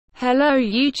Hello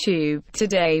YouTube,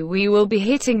 today we will be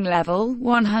hitting level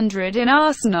 100 in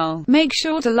Arsenal. Make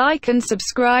sure to like and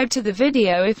subscribe to the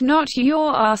video, if not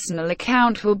your Arsenal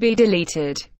account will be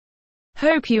deleted.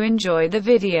 Hope you enjoy the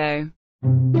video.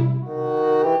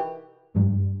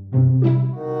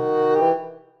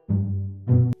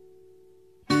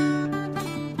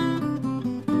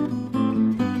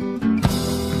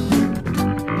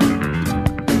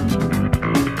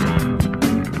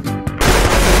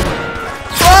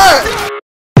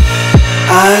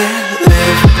 I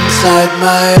live inside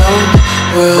my own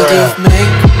world of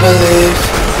make-believe.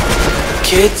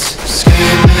 Kids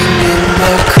screaming in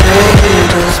their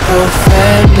cradles,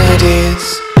 profanities.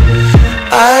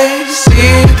 I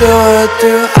see the world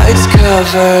through eyes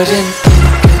covered in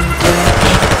ink and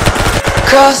ink.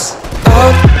 Cross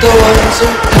out the ones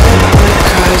who heard my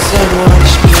cries and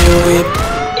watch me weep.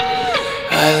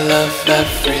 I love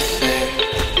everything.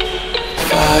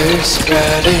 Fire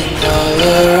spreading all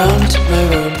around my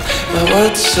room. My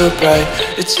world's so bright,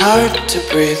 it's hard to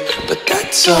breathe, but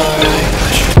that's alright.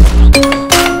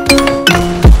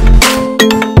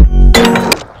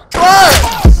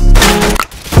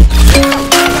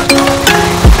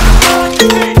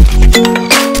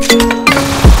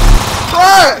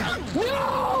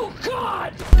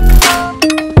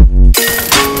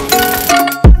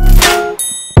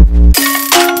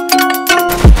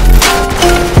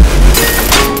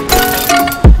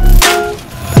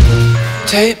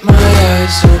 Tape my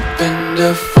eyes open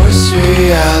to force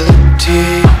reality.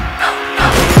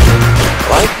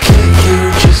 Why can't you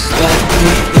just let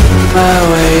me eat my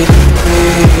way to me?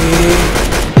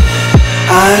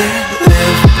 I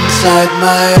live inside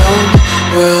my own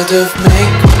world of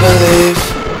make-believe.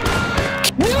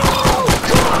 No,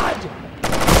 God!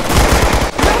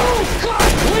 No,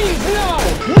 God, please, no!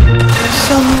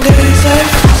 Some days I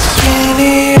feel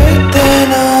skinnier than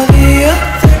all the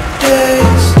other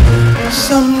days.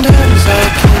 Sometimes I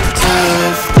can't tell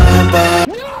if my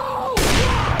body. No!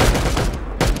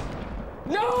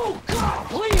 No, God,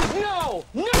 please, no!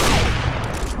 No!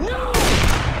 No!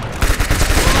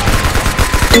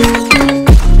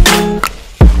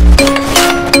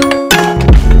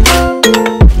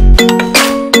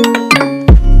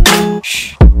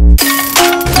 Shh.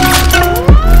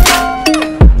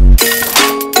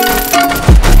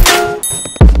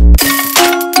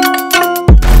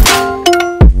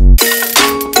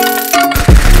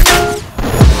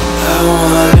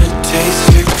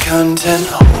 Content,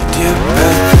 hold your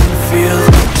breath and feel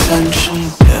the tension.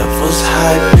 Devils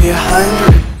hide behind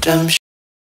redemption.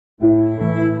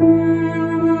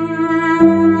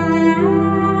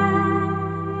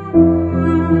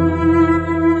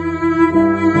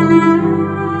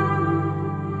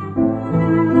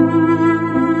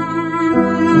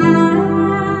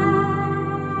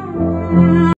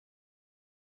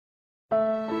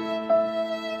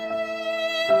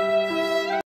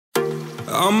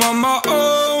 I'm on my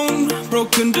own,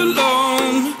 broken and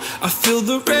alone. I feel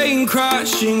the rain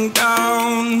crashing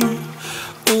down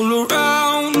all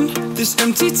around this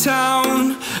empty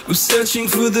town. I'm searching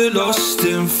for the lost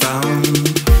and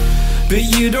found, but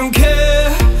you don't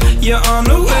care, you're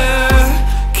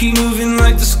unaware. Keep moving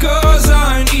like the scars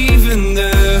aren't even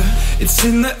there. It's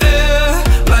in the air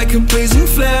like a blazing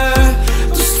flare.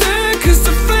 Don't stare, cause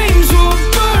the flames will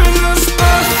burn us.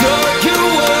 I thought you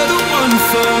were the one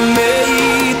for me,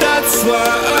 that's why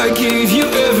I gave you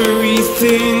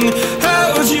everything.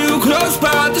 Held you close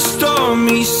by the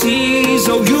stormy seas.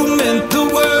 Oh, you meant the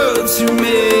world to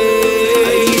me.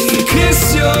 I used to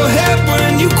kiss your head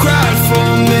when you cried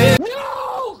for me.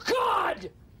 No, God!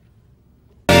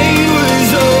 It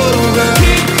was over.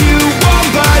 Keep you warm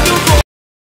by the road.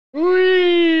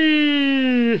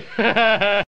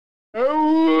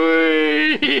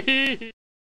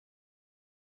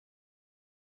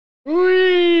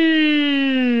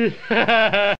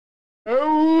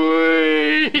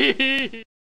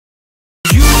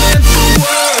 You meant the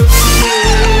world to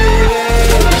me.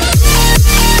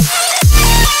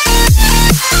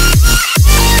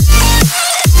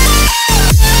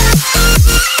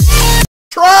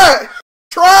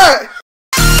 Try!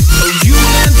 Oh, you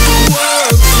meant the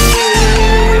world to me.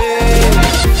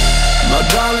 My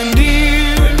darling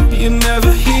dear, you're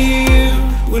never here.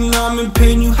 When I'm in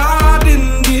pain, you hide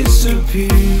and disappear,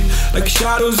 like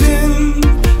shadows in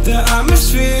the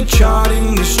atmosphere,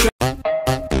 charting the strength.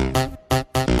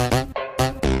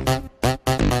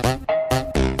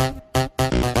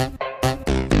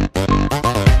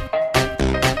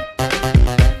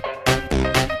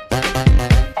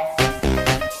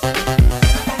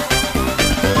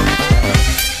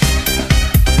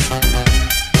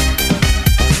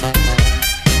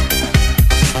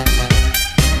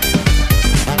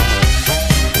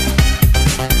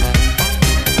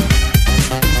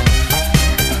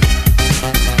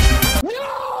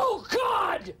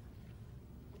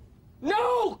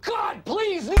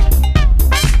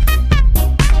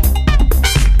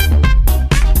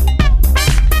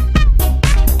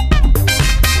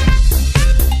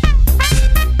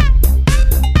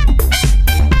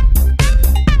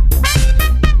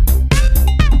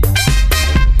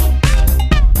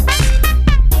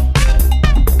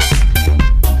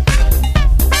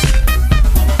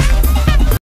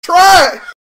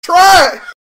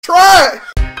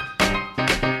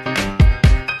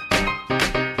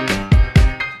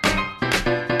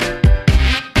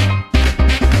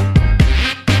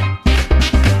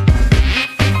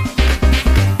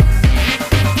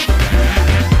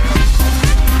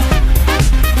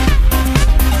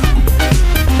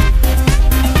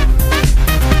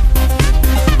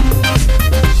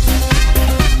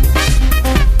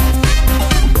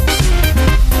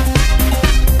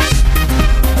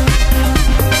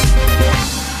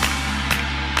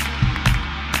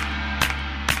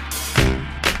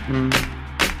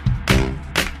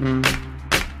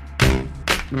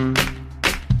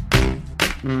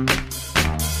 No,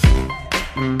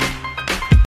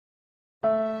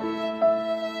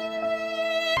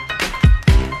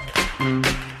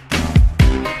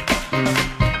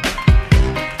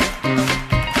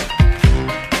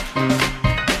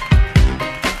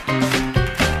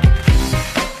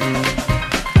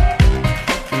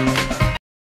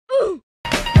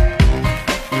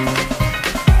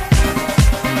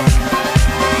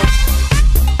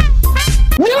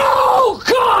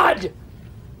 God!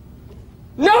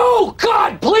 No,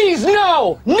 God, please,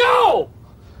 no! No!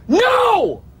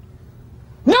 No!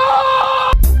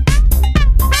 No!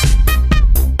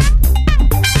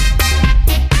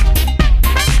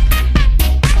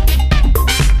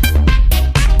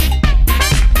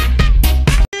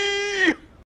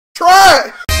 Try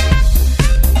it!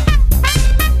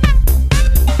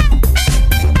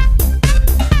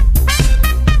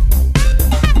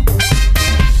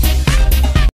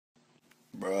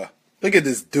 Bruh, look at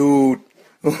this dude.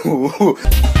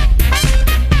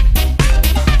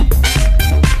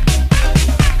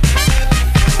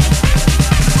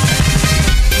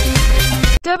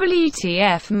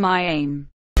 WTF my aim.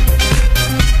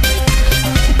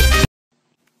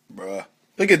 Bruh,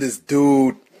 look at this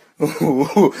dude.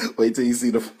 Wait till you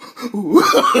see the.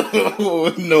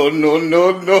 No, no,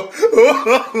 no, no.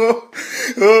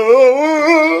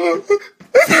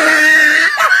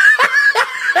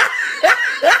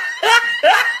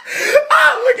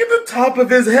 Ah, look at the top of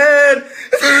his head.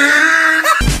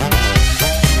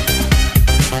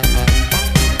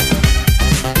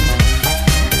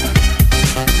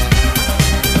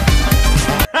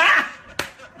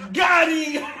 Got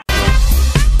him!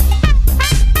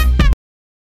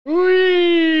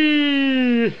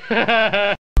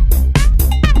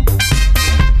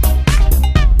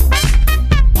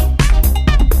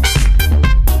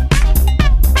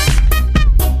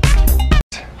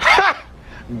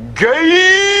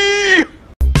 Gay!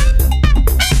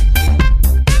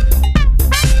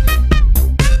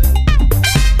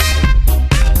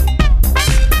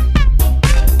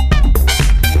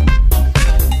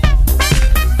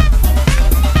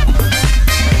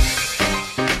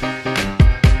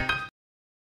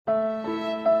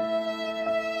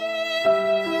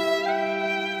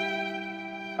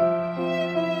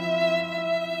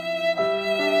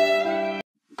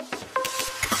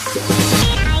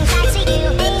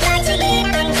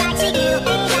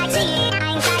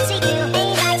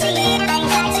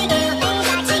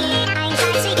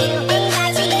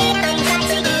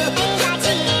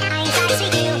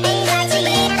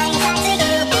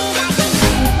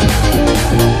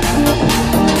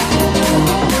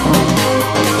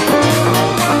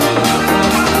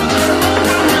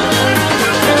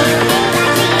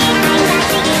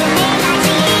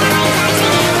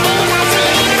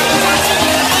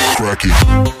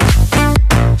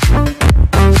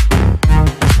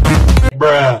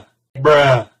 Bruh,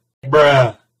 bruh,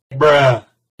 bruh, bruh,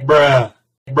 bruh,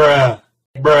 bruh,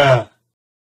 bruh.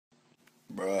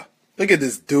 Bruh, look at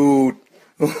this dude.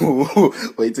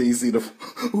 Wait till you see the.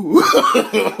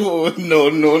 No,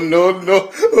 no, no, no.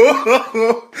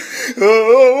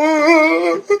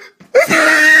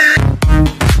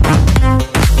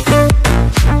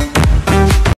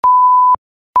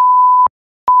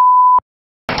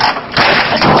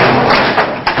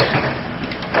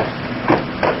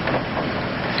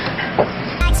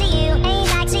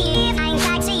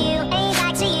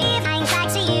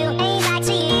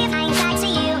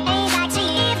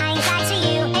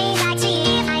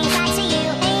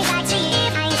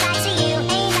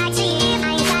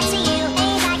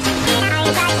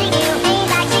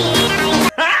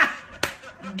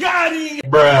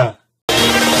 Bruh.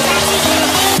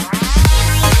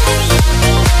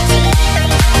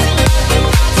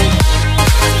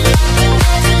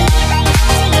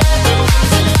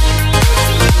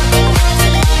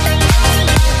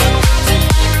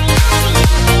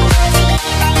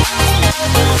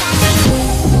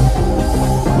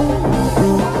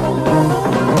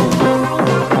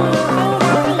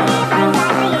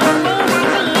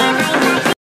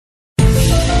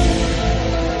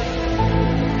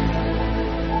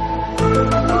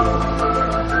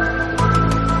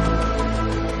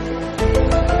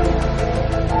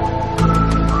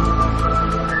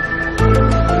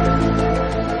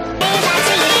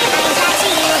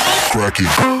 Cracky.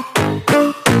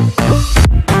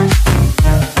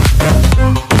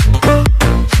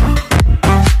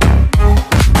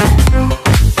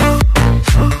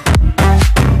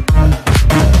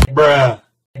 Bruh,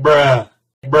 bruh,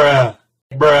 bruh,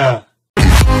 bruh.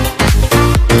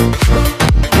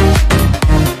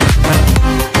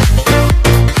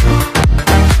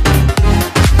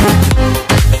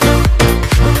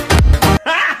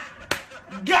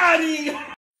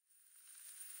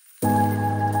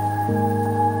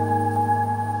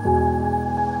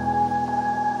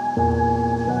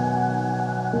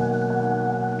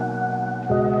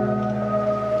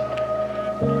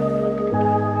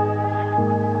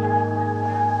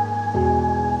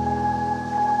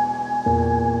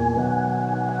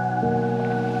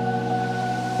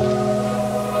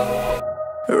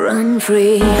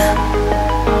 free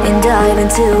and dive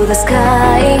into the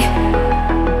sky.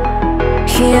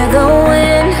 Hear the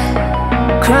wind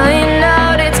crying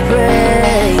out its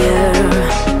prayer,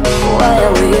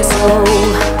 while we're so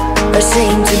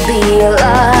ashamed to be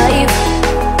alive.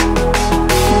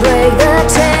 Break the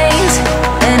chains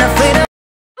and our freedom.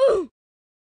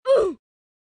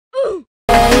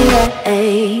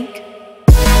 Ache.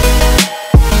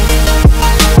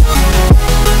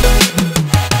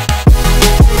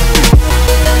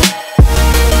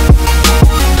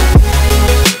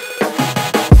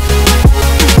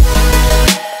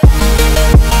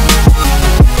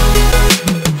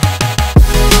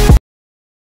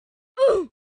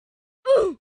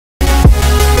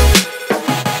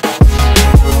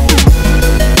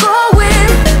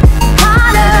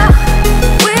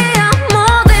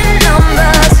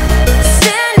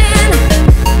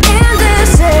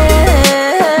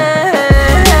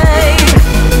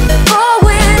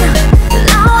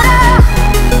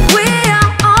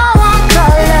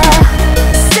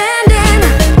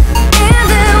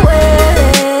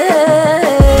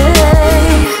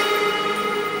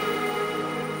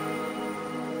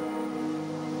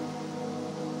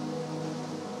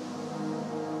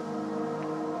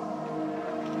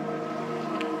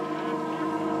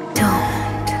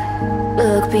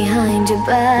 Look behind your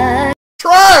back.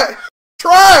 Try!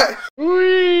 Try!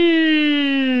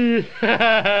 Whee!